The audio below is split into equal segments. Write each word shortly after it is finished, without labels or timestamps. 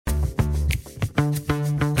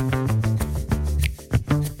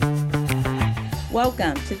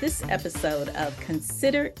Welcome to this episode of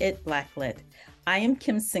Consider It Blacklit. I am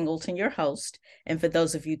Kim Singleton, your host, and for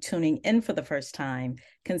those of you tuning in for the first time,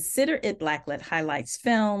 Consider It Blacklit highlights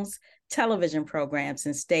films, television programs,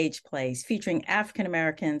 and stage plays featuring African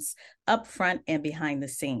Americans up front and behind the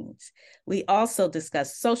scenes. We also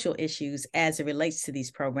discuss social issues as it relates to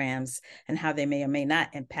these programs and how they may or may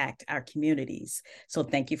not impact our communities. So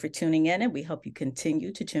thank you for tuning in, and we hope you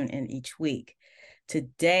continue to tune in each week.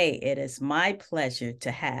 Today, it is my pleasure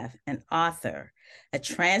to have an author, a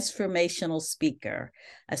transformational speaker,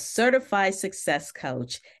 a certified success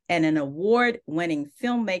coach, and an award-winning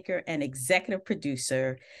filmmaker and executive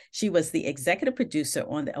producer. She was the executive producer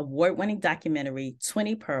on the award-winning documentary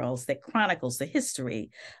 20 Pearls that chronicles the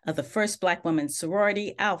history of the first Black women's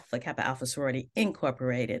sorority, Alpha Kappa Alpha Sorority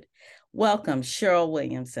Incorporated. Welcome, Cheryl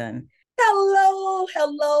Williamson.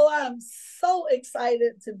 Hello. I'm so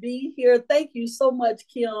excited to be here. Thank you so much,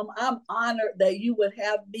 Kim. I'm honored that you would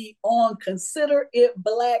have me on Consider It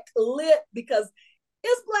Black Lit because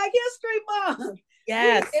it's Black History Month.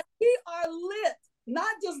 Yes. We are lit.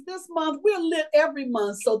 Not just this month, we're lit every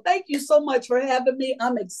month. So thank you so much for having me.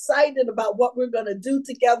 I'm excited about what we're going to do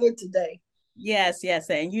together today. Yes.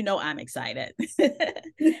 And you know I'm excited.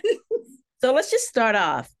 So let's just start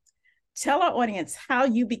off. Tell our audience how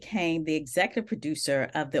you became the executive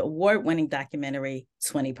producer of the award-winning documentary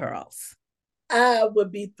 20 Pearls. I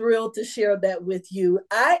would be thrilled to share that with you.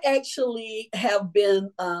 I actually have been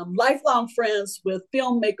lifelong friends with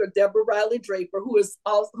filmmaker Deborah Riley Draper, who is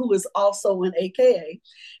also an AKA.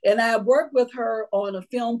 And I worked with her on a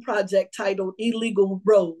film project titled Illegal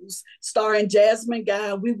Rose, starring Jasmine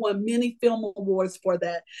Guy. We won many film awards for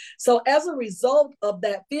that. So as a result of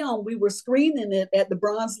that film, we were screening it at the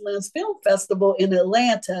Bronze Lens Film Festival in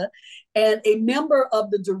Atlanta. And a member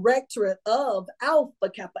of the directorate of Alpha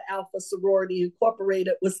Kappa Alpha Sorority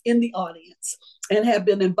Incorporated was in the audience and had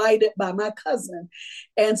been invited by my cousin.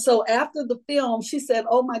 And so after the film, she said,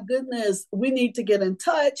 "Oh my goodness, we need to get in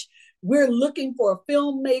touch. We're looking for a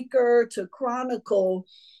filmmaker to chronicle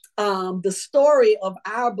the story of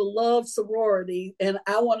our beloved sorority, and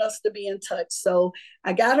I want us to be in touch." So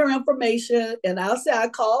I got her information, and I'll say I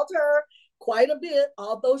called her quite a bit,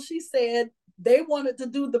 although she said they wanted to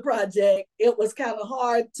do the project. It was kind of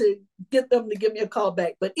hard to get them to give me a call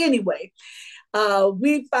back. But anyway,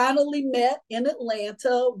 we finally met in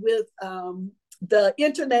Atlanta with the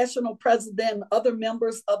international president and other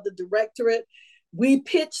members of the directorate. We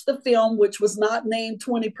pitched the film, which was not named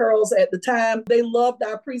 20 Pearls at the time. They loved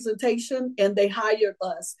our presentation and they hired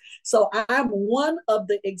us. So I'm one of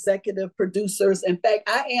the executive producers. In fact,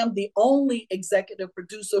 I am the only executive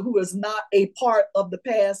producer who is not a part of the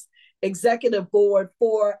past executive board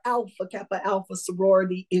for Alpha Kappa Alpha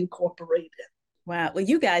Sorority Incorporated. Wow. Well,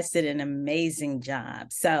 you guys did an amazing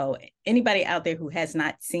job. So anybody out there who has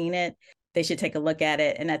not seen it, they should take a look at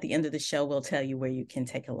it. And at the end of the show, we'll tell you where you can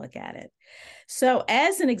take a look at it. So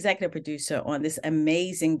as an executive producer on this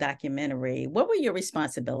amazing documentary, what were your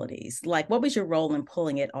responsibilities? Like, what was your role in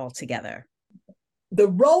pulling it all together? The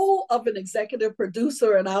role of an executive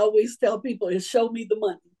producer, and I always tell people, is show me the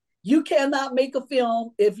money. You cannot make a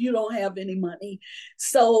film if you don't have any money.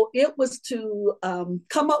 So it was to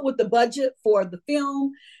come up with the budget for the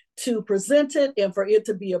film, to present it and for it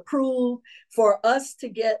to be approved, for us to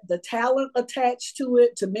get the talent attached to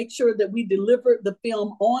it, to make sure that we delivered the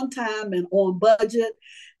film on time and on budget,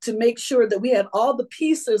 to make sure that we had all the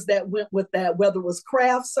pieces that went with that, whether it was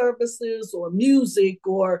craft services or music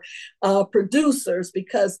or producers,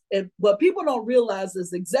 because what people don't realize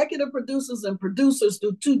is executive producers and producers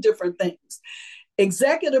do two different things.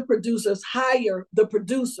 Executive producers hire the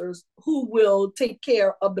producers who will take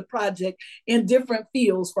care of the project in different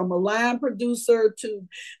fields, from a line producer to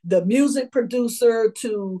the music producer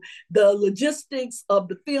to the logistics of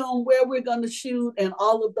the film, where we're going to shoot, and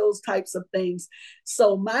all of those types of things.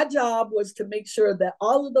 So my job was to make sure that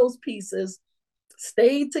all of those pieces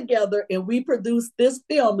stayed together and we produced this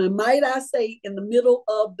film, and might I say, in the middle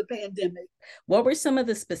of the pandemic. What were some of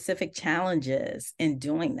the specific challenges in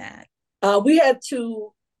doing that? We had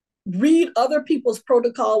to read other people's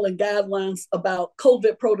protocol and guidelines about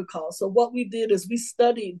COVID protocol. So what we did is we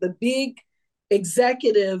studied the big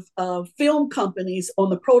executive film companies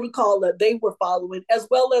on the protocol that they were following, as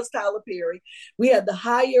well as Tyler Perry. We had to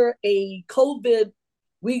hire a COVID,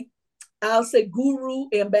 I'll say guru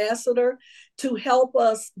ambassador to help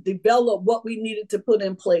us develop what we needed to put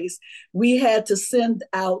in place. We had to send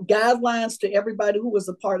out guidelines to everybody who was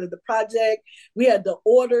a part of the project. We had to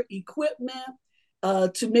order equipment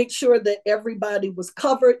to make sure that everybody was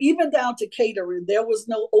covered, even down to catering. There was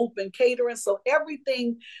no open catering. So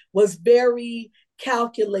everything was very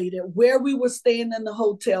calculated, where we were staying in the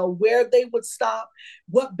hotel, where they would stop,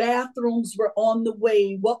 what bathrooms were on the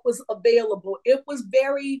way, what was available. It was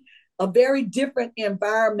a very different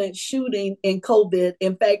environment shooting in COVID.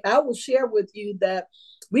 In fact, I will share with you that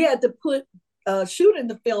we had to put shooting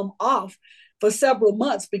the film off for several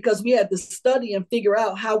months because we had to study and figure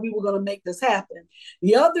out how we were going to make this happen.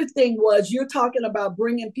 The other thing was, you're talking about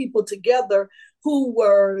bringing people together who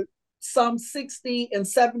were some 60 and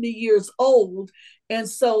 70 years old. And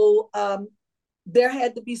so there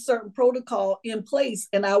had to be certain protocol in place.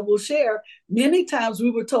 And I will share, many times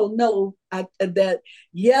we were told no, that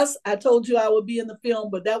yes, I told you I would be in the film,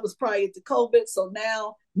 but that was prior to COVID. So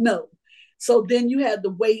now, no. So then you had to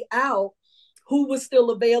weigh out who was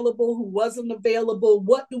still available, who wasn't available,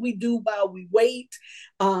 what do we do while we wait,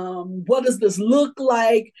 what does this look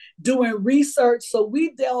like, doing research. So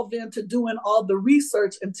we delved into doing all the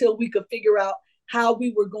research until we could figure out how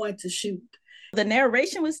we were going to shoot. The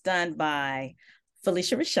narration was done by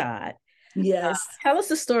Phylicia Rashad. Yes. Tell us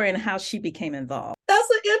the story and how she became involved. That's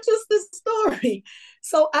an interesting story.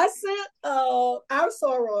 So I sent our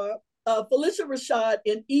soror, Phylicia Rashad,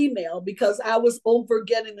 an email because I was over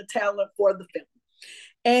getting the talent for the film.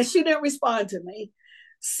 And she didn't respond to me.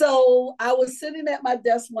 So I was sitting at my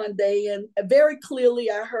desk one day, and very clearly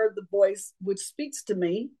I heard the voice which speaks to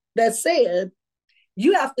me that said,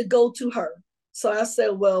 "You have to go to her." So I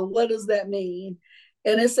said, "Well, what does that mean?"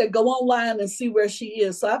 And it said, "Go online and see where she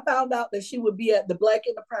is." So I found out that she would be at the Black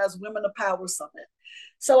Enterprise Women of Power Summit.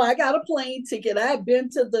 So I got a plane ticket. I had been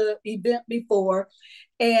to the event before,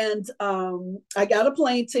 and I got a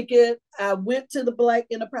plane ticket. I went to the Black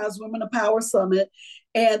Enterprise Women of Power Summit,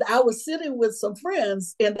 and I was sitting with some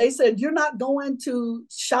friends, and they said, "You're not going to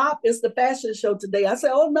shop? It's the fashion show today." I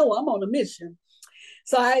said, "Oh, no, I'm on a mission."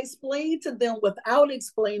 So I explained to them without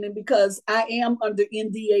explaining because I am under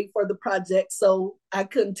NDA for the project. So I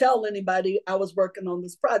couldn't tell anybody I was working on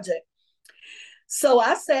this project. So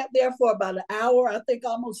I sat there for about an hour, I think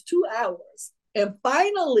almost 2 hours. And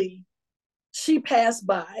finally, she passed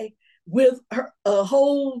by with a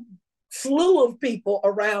whole slew of people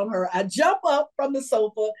around her. I jump up from the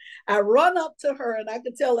sofa, I run up to her, and I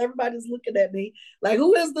could tell everybody's looking at me like,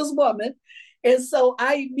 who is this woman? And so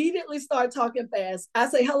I immediately start talking fast. I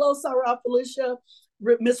say, "Hello, Sarah Phylicia,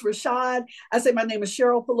 Miss Rashad." I say, "My name is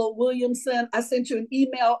Cheryl Pillow Williamson. I sent you an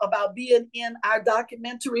email about being in our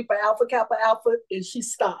documentary for Alpha Kappa Alpha." And she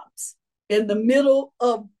stops in the middle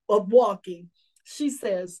of walking. She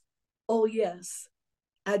says, "Oh, yes,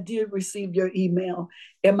 I did receive your email."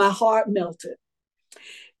 And my heart melted.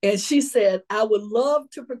 And she said, "I would love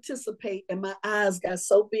to participate." And my eyes got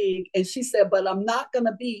so big. And she said, "But I'm not going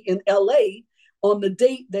to be in LA on the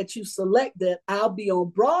date that you selected. I'll be on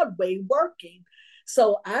Broadway working."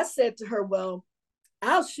 So I said to her, "Well,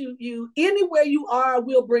 I'll shoot you anywhere you are.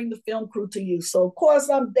 We'll bring the film crew to you." So of course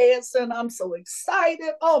I'm dancing. I'm so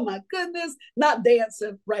excited. Oh my goodness. Not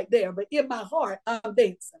dancing right there, but in my heart, I'm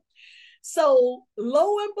dancing. So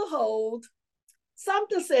lo and behold,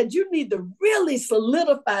 something said, "You need to really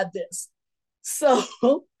solidify this." So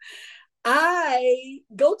I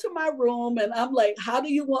go to my room and I'm like, "How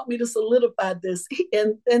do you want me to solidify this?"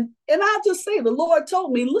 And I'll just say, the Lord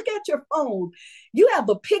told me, "Look at your phone. You have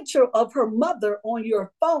a picture of her mother on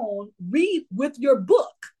your phone. Read with your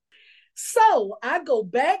book." So I go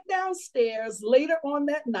back downstairs later on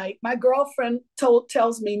that night. My girlfriend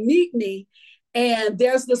tells me, "Meet me." And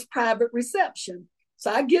there's this private reception.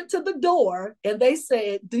 So I get to the door and they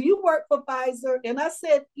said, "Do you work for Pfizer?" And I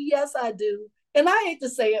said, "Yes, I do." And I hate to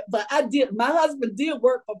say it, but I did. My husband did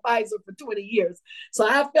work for Pfizer for 20 years. So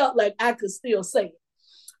I felt like I could still say it.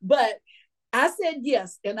 But I said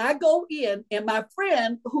yes. And I go in, and my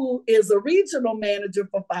friend, who is a regional manager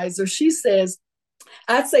for Pfizer, she says,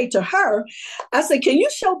 I say to her, I say, "Can you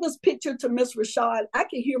show this picture to Miss Rashad? I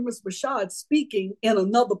can hear Miss Rashad speaking in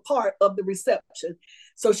another part of the reception."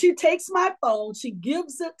 So she takes my phone, she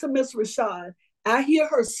gives it to Miss Rashad. I hear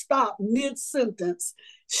her stop mid-sentence.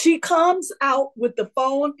 She comes out with the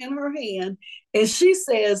phone in her hand and she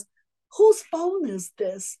says, "Whose phone is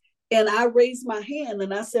this?" And I raised my hand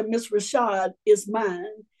and I said, "Miss Rashad, it's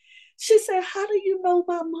mine." She said, "How do you know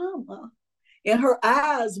my mama?" And her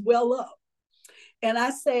eyes well up. And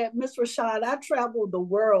I said, "Miss Rashad, I traveled the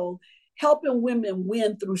world helping women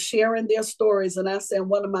win through sharing their stories." And I said,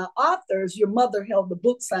 "One of my authors, your mother held the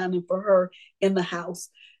book signing for her in the house."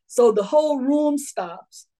 So the whole room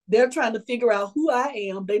stops. They're trying to figure out who I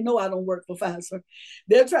am. They know I don't work for Pfizer.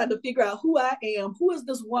 They're trying to figure out who I am. Who is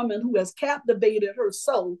this woman who has captivated her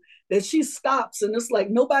soul that she stops and it's like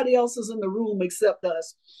nobody else is in the room except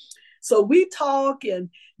us. So we talk, and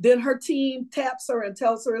then her team taps her and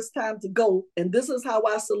tells her it's time to go. And this is how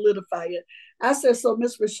I solidify it. I said, so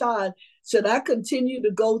Miss Rashad, should I continue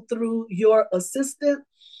to go through your assistant?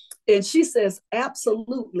 And she says,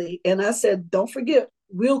 absolutely. And I said, don't forget,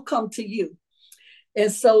 we'll come to you.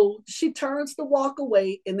 And so she turns to walk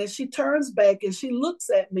away, and then she turns back and she looks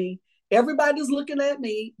at me. Everybody's looking at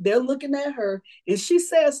me, they're looking at her, and she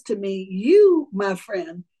says to me, you, my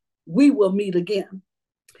friend, we will meet again.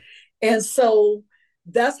 And so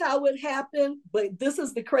that's how it happened. But this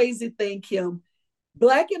is the crazy thing, Kim.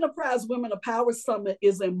 Black Enterprise Women of Power Summit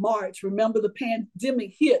is in March. Remember, the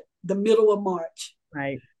pandemic hit the middle of March.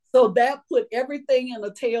 Right. So that put everything in a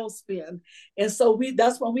tailspin. And so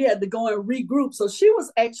that's when we had to go and regroup. So she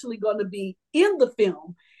was actually going to be in the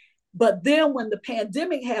film. But then when the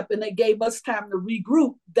pandemic happened, it gave us time to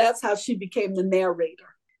regroup. That's how she became the narrator.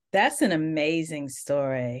 That's an amazing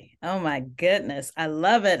story. Oh my goodness. I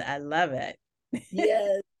love it. I love it.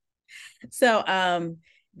 Yes. So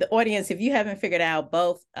the audience, if you haven't figured out,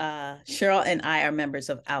 both Cheryl and I are members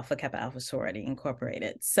of Alpha Kappa Alpha Sorority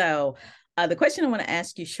Incorporated. So the question I want to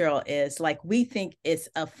ask you, Cheryl, is like, we think it's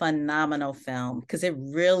a phenomenal film because it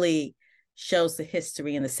really shows the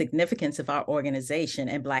history and the significance of our organization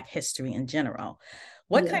and Black history in general.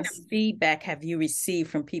 What kind of feedback have you received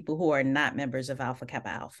from people who are not members of Alpha Kappa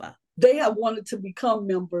Alpha? They have wanted to become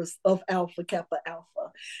members of Alpha Kappa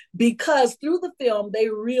Alpha because through the film, they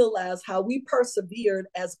realized how we persevered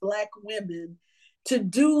as Black women to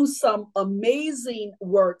do some amazing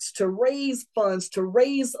works, to raise funds, to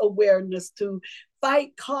raise awareness, to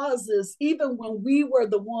fight causes. Even when we were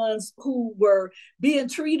the ones who were being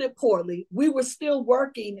treated poorly, we were still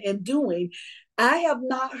working and doing. I have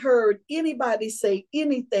not heard anybody say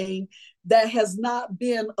anything that has not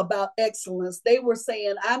been about excellence. They were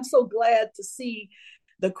saying, I'm so glad to see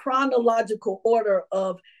the chronological order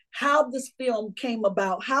of how this film came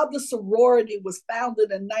about, how the sorority was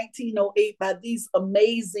founded in 1908 by these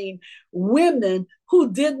amazing women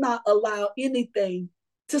who did not allow anything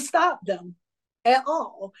to stop them at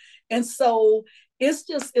all. And so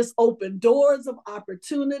it's opened doors of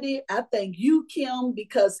opportunity. I thank you, Kim,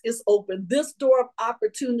 because it's opened this door of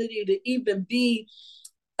opportunity to even be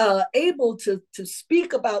able to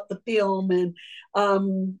speak about the film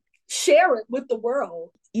and share it with the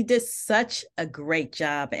world. You did such a great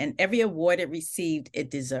job, and every award it received, it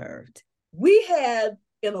deserved. We had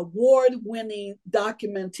an award-winning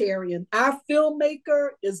documentarian. Our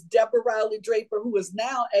filmmaker is Deborah Riley Draper, who is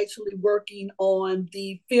now actually working on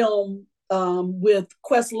the film with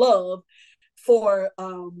Questlove for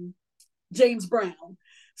James Brown.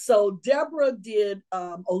 So Deborah did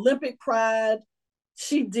Olympic Pride.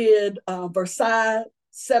 She did Versailles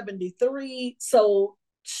 73. So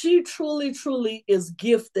she truly, truly is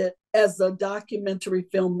gifted as a documentary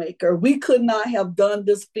filmmaker. We could not have done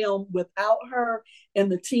this film without her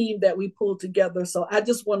and the team that we pulled together. So I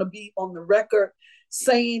just want to be on the record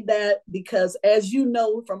saying that, because as you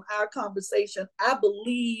know from our conversation, I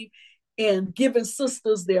believe in giving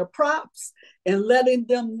sisters their props and letting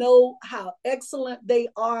them know how excellent they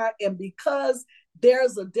are. And because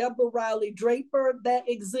there's a Deborah Riley Draper that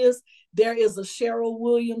exists, there is a Cheryl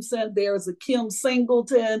Williamson, there's a Kim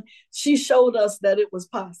Singleton. She showed us that it was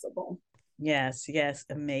possible. Yes, yes,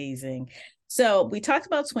 amazing. So we talked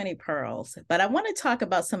about 20 Pearls, but I want to talk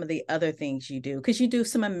about some of the other things you do, because you do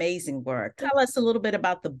some amazing work. Tell us a little bit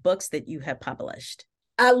about the books that you have published.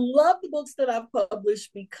 I love the books that I've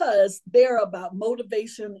published because they're about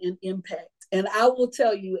motivation and impact. And I will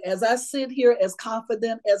tell you, as I sit here as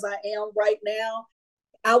confident as I am right now,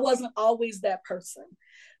 I wasn't always that person.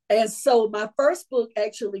 And so my first book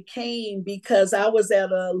actually came because I was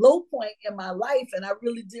at a low point in my life and I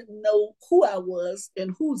really didn't know who I was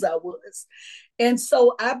and whose I was. And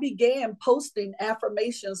so I began posting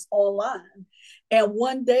affirmations online. And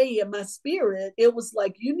one day in my spirit, it was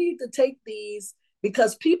like, you need to take these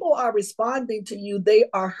because people are responding to you, they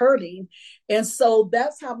are hurting. And so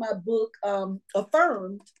that's how my book,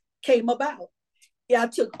 Affirmed, came about. Yeah, I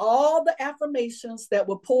took all the affirmations that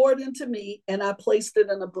were poured into me and I placed it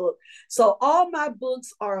in a book. So all my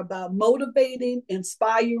books are about motivating,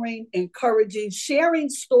 inspiring, encouraging, sharing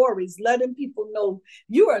stories, letting people know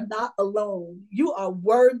you are not alone. You are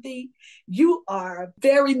worthy. You are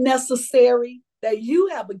very necessary, that you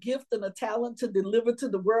have a gift and a talent to deliver to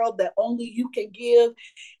the world that only you can give.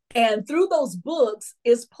 And through those books,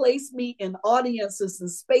 it's placed me in audiences and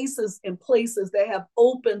spaces and places that have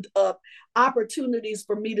opened up opportunities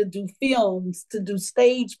for me to do films, to do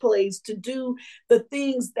stage plays, to do the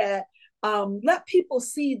things that let people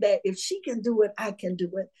see that if she can do it, I can do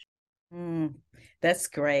it. Mm, that's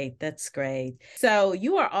great. That's great. So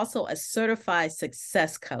you are also a certified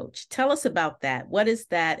success coach. Tell us about that. What is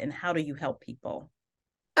that and how do you help people?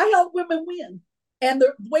 I help women win. And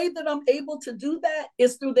the way that I'm able to do that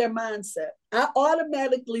is through their mindset. I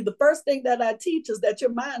automatically, the first thing that I teach is that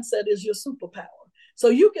your mindset is your superpower. So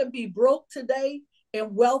you can be broke today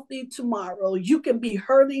and wealthy tomorrow. You can be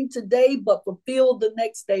hurting today, but fulfilled the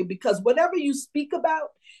next day, because whatever you speak about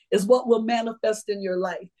is what will manifest in your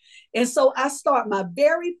life. And so I start my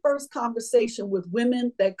very first conversation with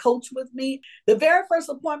women that coach with me. The very first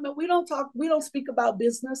appointment, we don't speak about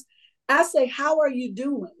business. I say, how are you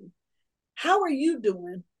doing? How are you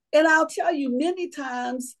doing? And I'll tell you, many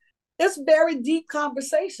times it's very deep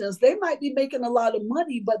conversations. They might be making a lot of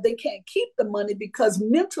money, but they can't keep the money because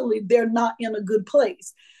mentally they're not in a good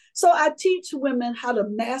place. So I teach women how to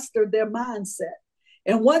master their mindset.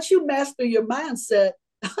 And once you master your mindset,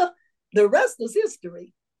 the rest is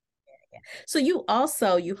history. So you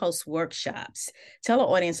host workshops. Tell our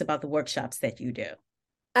audience about the workshops that you do.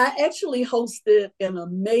 I actually hosted an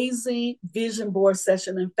amazing vision board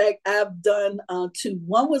session. In fact, I've done two.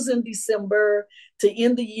 One was in December to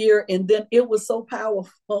end the year, and then it was so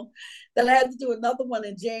powerful that I had to do another one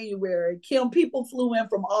in January. Kim, people flew in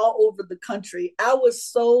from all over the country. I was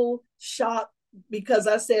so shocked because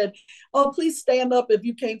I said, "Oh, please stand up if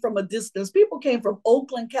you came from a distance." People came from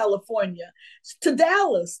Oakland, California, to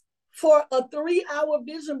Dallas for a 3-hour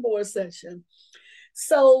vision board session.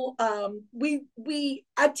 So we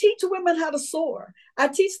I teach women how to soar. I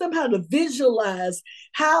teach them how to visualize,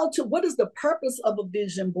 what is the purpose of a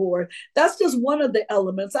vision board. That's just one of the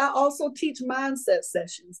elements. I also teach mindset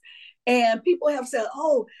sessions. And people have said,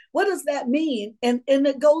 "Oh, what does that mean?" And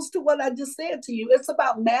it goes to what I just said to you. It's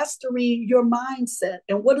about mastering your mindset.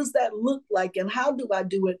 And what does that look like? And how do I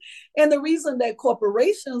do it? And the reason that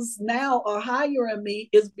corporations now are hiring me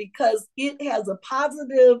is because it has a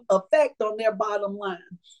positive effect on their bottom line.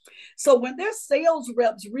 So when their sales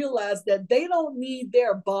reps realize that they don't need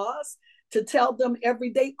their boss to tell them every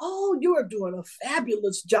day, "Oh, you are doing a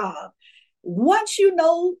fabulous job." Once you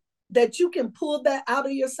know that you can pull that out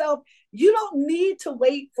of yourself, you don't need to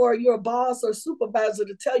wait for your boss or supervisor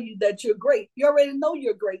to tell you that you're great. You already know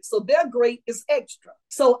you're great. So their great is extra.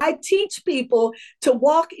 So I teach people to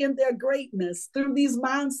walk in their greatness through these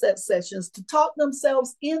mindset sessions, to talk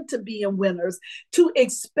themselves into being winners, to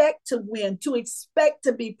expect to win, to expect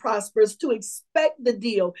to be prosperous, to expect the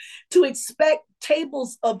deal, to expect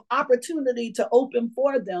tables of opportunity to open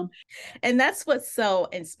for them. And that's what's so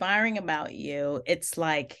inspiring about you. It's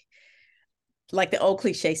like the old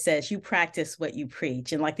cliche says, you practice what you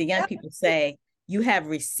preach. And like the young people say, you have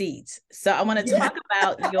receipts. So I want to talk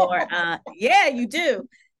about yeah, you do,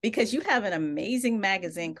 because you have an amazing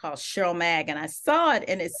magazine called Cheryl Mag, and I saw it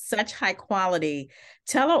and it's such high quality.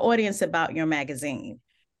 Tell our audience about your magazine.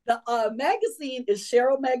 The magazine is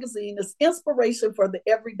Cheryl Magazine. It's inspiration for the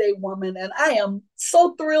everyday woman. And I am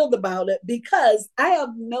so thrilled about it because I have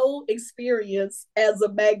no experience as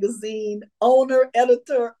a magazine owner,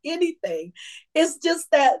 editor, anything. It's just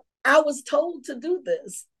that I was told to do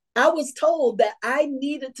this. I was told that I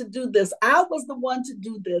needed to do this. I was the one to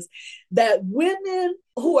do this. That women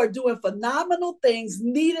who are doing phenomenal things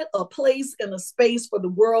needed a place and a space for the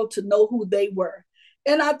world to know who they were.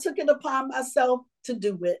 And I took it upon myself to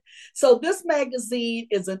do it. So this magazine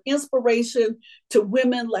is an inspiration to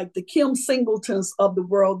women like the Kim Singletons of the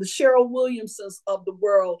world, the Cheryl Williamsons of the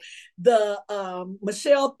world, the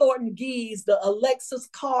Michelle Thornton Gees, the Alexis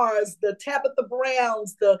Carrs, the Tabitha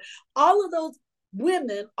Browns, all of those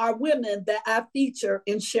women are women that I feature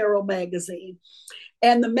in Cheryl Magazine.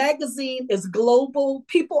 And the magazine is global.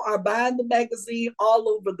 People are buying the magazine all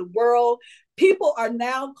over the world. People are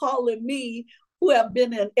now calling me, who have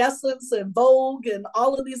been in Essence and Vogue and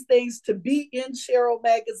all of these things, to be in Cheryl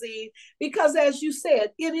Magazine, because as you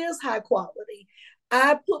said, it is high quality.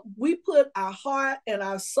 We put our heart and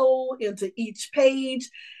our soul into each page.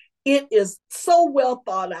 It is so well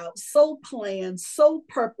thought out, so planned, so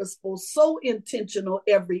purposeful, so intentional.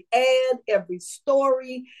 Every ad, every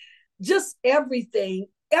story, just everything.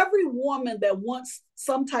 Every woman that wants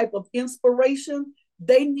some type of inspiration,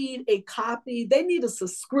 they need a copy, they need a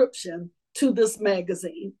subscription to this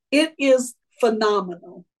magazine. It is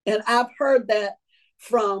phenomenal. And I've heard that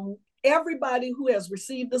from everybody who has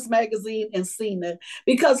received this magazine and seen it.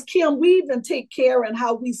 Because, Kim, we even take care in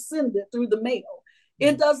how we send it through the mail.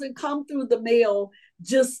 It doesn't come through the mail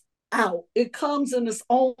just out, it comes in its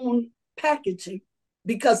own packaging.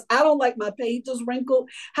 because I don't like my pages wrinkled.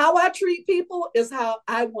 How I treat people is how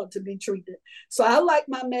I want to be treated. So I like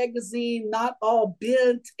my magazine not all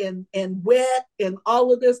bent and wet and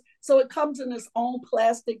all of this. So it comes in its own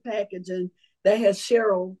plastic packaging that has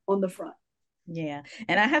Cheryl on the front. Yeah.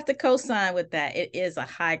 And I have to co-sign with that. It is a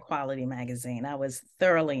high quality magazine. I was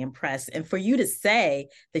thoroughly impressed. And for you to say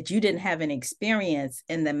that you didn't have any experience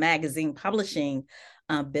in the magazine publishing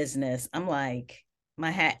business, I'm like,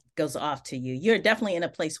 my hat goes off to you. You're definitely in a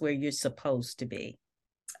place where you're supposed to be.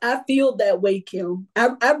 I feel that way, Kim.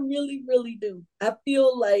 I really, really do. I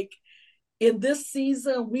feel like in this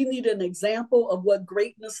season, we need an example of what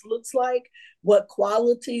greatness looks like, what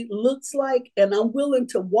quality looks like, and I'm willing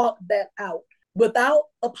to walk that out without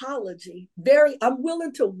apology. I'm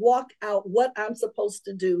willing to walk out what I'm supposed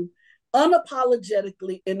to do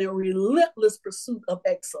unapologetically in a relentless pursuit of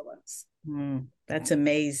excellence. That's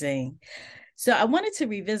amazing. So I wanted to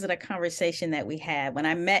revisit a conversation that we had when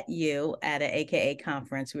I met you at an AKA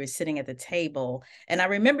conference. We were sitting at the table, and I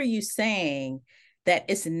remember you saying that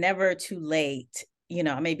it's never too late,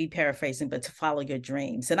 I may be paraphrasing, but to follow your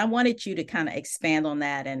dreams. And I wanted you to kind of expand on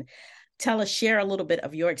that and share a little bit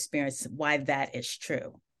of your experience, why that is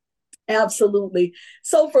true. Absolutely.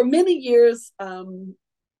 So for many years,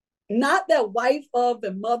 not that wife of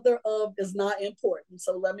and mother of is not important.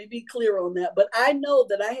 So let me be clear on that. But I know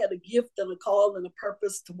that I had a gift and a call and a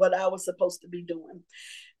purpose to what I was supposed to be doing.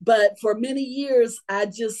 But for many years, I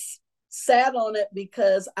just sat on it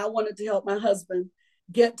because I wanted to help my husband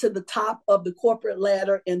get to the top of the corporate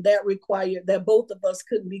ladder. And that required that both of us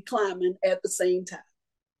couldn't be climbing at the same time.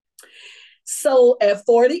 So at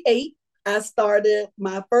 48, I started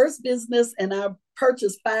my first business and I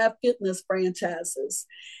purchased 5 fitness franchises.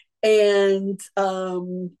 And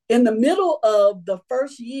in the middle of the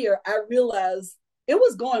first year, I realized it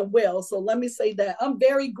was going well. So let me say that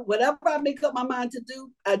whatever I make up my mind to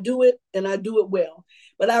do, I do it and I do it well.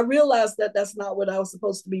 But I realized that that's not what I was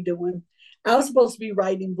supposed to be doing. I was supposed to be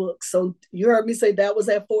writing books. So you heard me say that was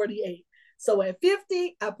at 48. So at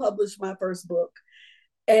 50, I published my first book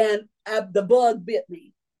and the bug bit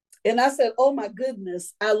me. And I said, oh my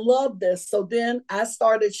goodness, I love this. So then I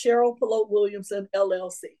started Cheryl Pelote Williamson,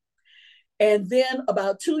 LLC. And then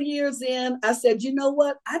about 2 years in, I said, you know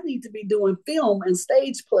what? I need to be doing film and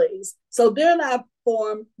stage plays. So then I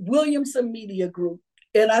formed Williamson Media Group.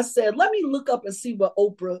 And I said, let me look up and see what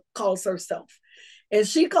Oprah calls herself. And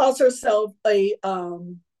she calls herself a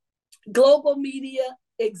global media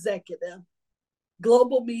executive.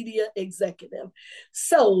 Global media executive.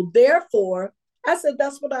 So therefore, I said,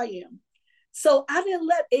 that's what I am. So I didn't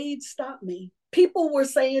let age stop me. People were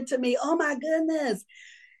saying to me, oh my goodness,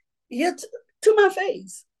 to my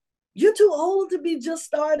face, you're too old to be just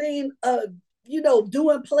starting,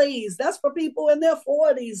 doing plays. That's for people in their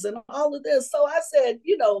 40s and all of this. So I said,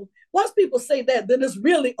 once people say that, then it's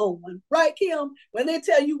really on, right, Kim? When they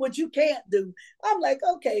tell you what you can't do, I'm like,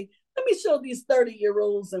 okay, let me show these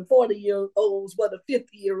 30-year-olds and 40-year-olds what a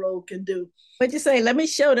 50-year-old can do. What'd you say? Let me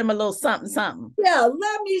show them a little something, something. Yeah,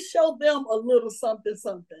 let me show them a little something,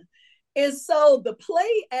 something. And so the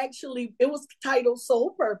play actually, it was titled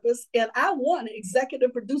Soul Purpose, and I won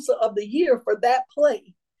Executive Producer of the Year for that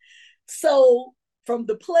play. So from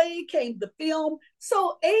the play came the film.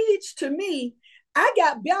 So age to me, I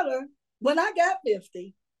got better when I got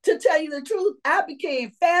 50. To tell you the truth, I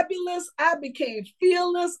became fabulous. I became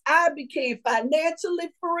fearless. I became financially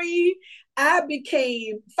free. I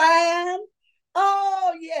became fine.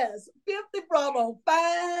 Oh, yes. 50 brought on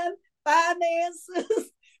fine, finances,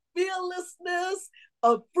 fearlessness,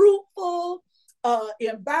 a fruitful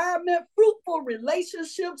environment, fruitful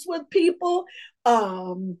relationships with people.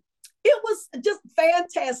 It was just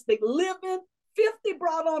fantastic living. 50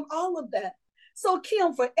 brought on all of that. So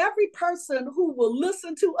Kim, for every person who will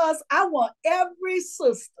listen to us, I want every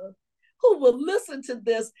sister who will listen to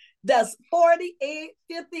this that's 48,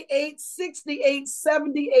 58, 68,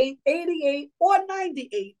 78, 88, or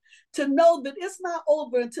 98 to know that it's not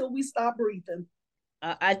over until we stop breathing.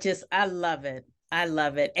 I love it. I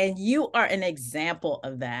love it. And you are an example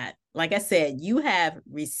of that. Like I said, you have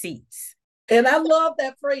receipts. And I love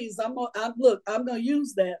that phrase. I'm going to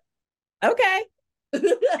use that. Okay. It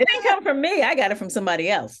didn't come from me. I got it from somebody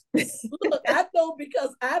else. Look, I know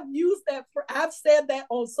because I've used that. I've said that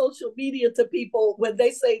on social media to people when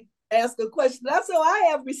they say, ask a question. I said, I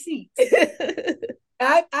have receipts.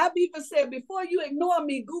 I've even said, before you ignore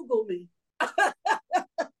me, Google me.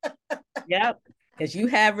 Yep, because you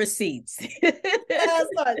have receipts. Yes.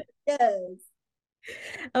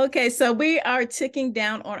 Okay, so we are ticking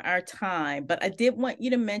down on our time, but I did want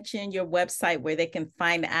you to mention your website where they can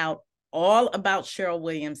find out all about Cheryl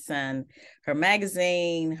Williamson, her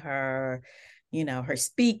magazine, her her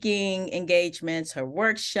speaking engagements, her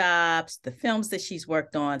workshops, the films that she's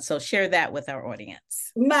worked on. So share that with our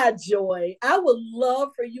audience. My joy. I would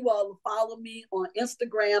love for you all to follow me on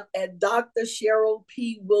Instagram at Dr. Cheryl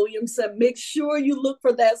P. Williamson. Make sure you look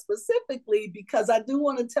for that specifically, because I do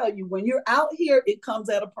want to tell you, when you're out here, it comes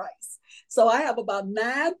at a price. So I have about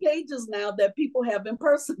 9 pages now that people have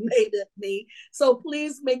impersonated me. So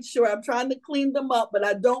please make sure, I'm trying to clean them up, but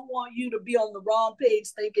I don't want you to be on the wrong page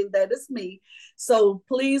thinking that it's me. So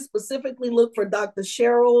please specifically look for Dr.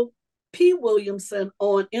 Cheryl P. Williamson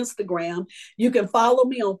on Instagram. You can follow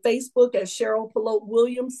me on Facebook at Cheryl Pilote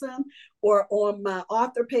Williamson, or on my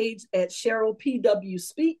author page at Cheryl P.W.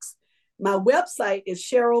 Speaks. My website is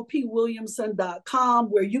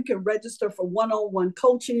CherylPWilliamson.com, where you can register for one-on-one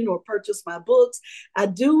coaching or purchase my books. I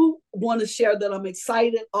do want to share that I'm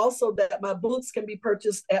excited also that my books can be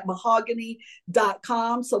purchased at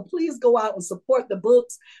Mahogany.com. So please go out and support the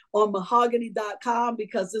books on Mahogany.com,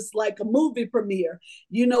 because it's like a movie premiere.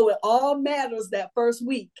 It all matters that first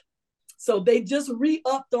week. So they just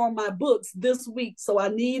re-upped on my books this week. So I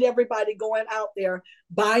need everybody going out there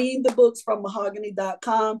buying the books from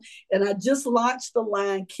Mahogany.com. And I just launched the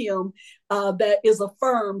line, Kim, that is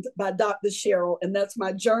affirmed by Dr. Cheryl. And that's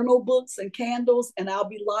my journal, books, and candles. And I'll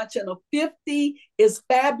be launching a 50 is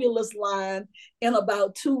Fabulous line in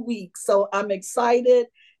about 2 weeks. So I'm excited.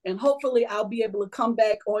 And hopefully I'll be able to come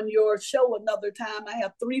back on your show another time. I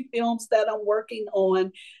have 3 films that I'm working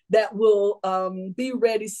on that will be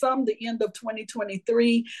ready. Some the end of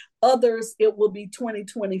 2023, others it will be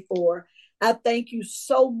 2024. I thank you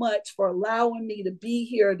so much for allowing me to be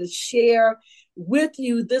here to share with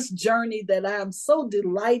you this journey that I'm so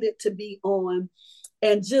delighted to be on,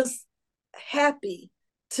 and just happy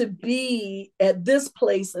to be at this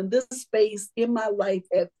place and this space in my life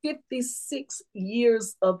at 56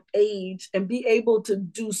 years of age, and be able to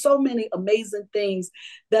do so many amazing things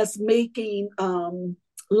that's making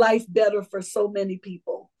life better for so many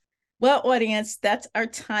people. Well, audience, that's our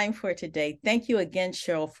time for today. Thank you again,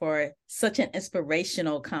 Cheryl, for such an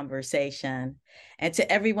inspirational conversation. And to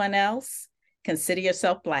everyone else, consider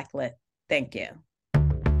yourself Blacklit. Thank you.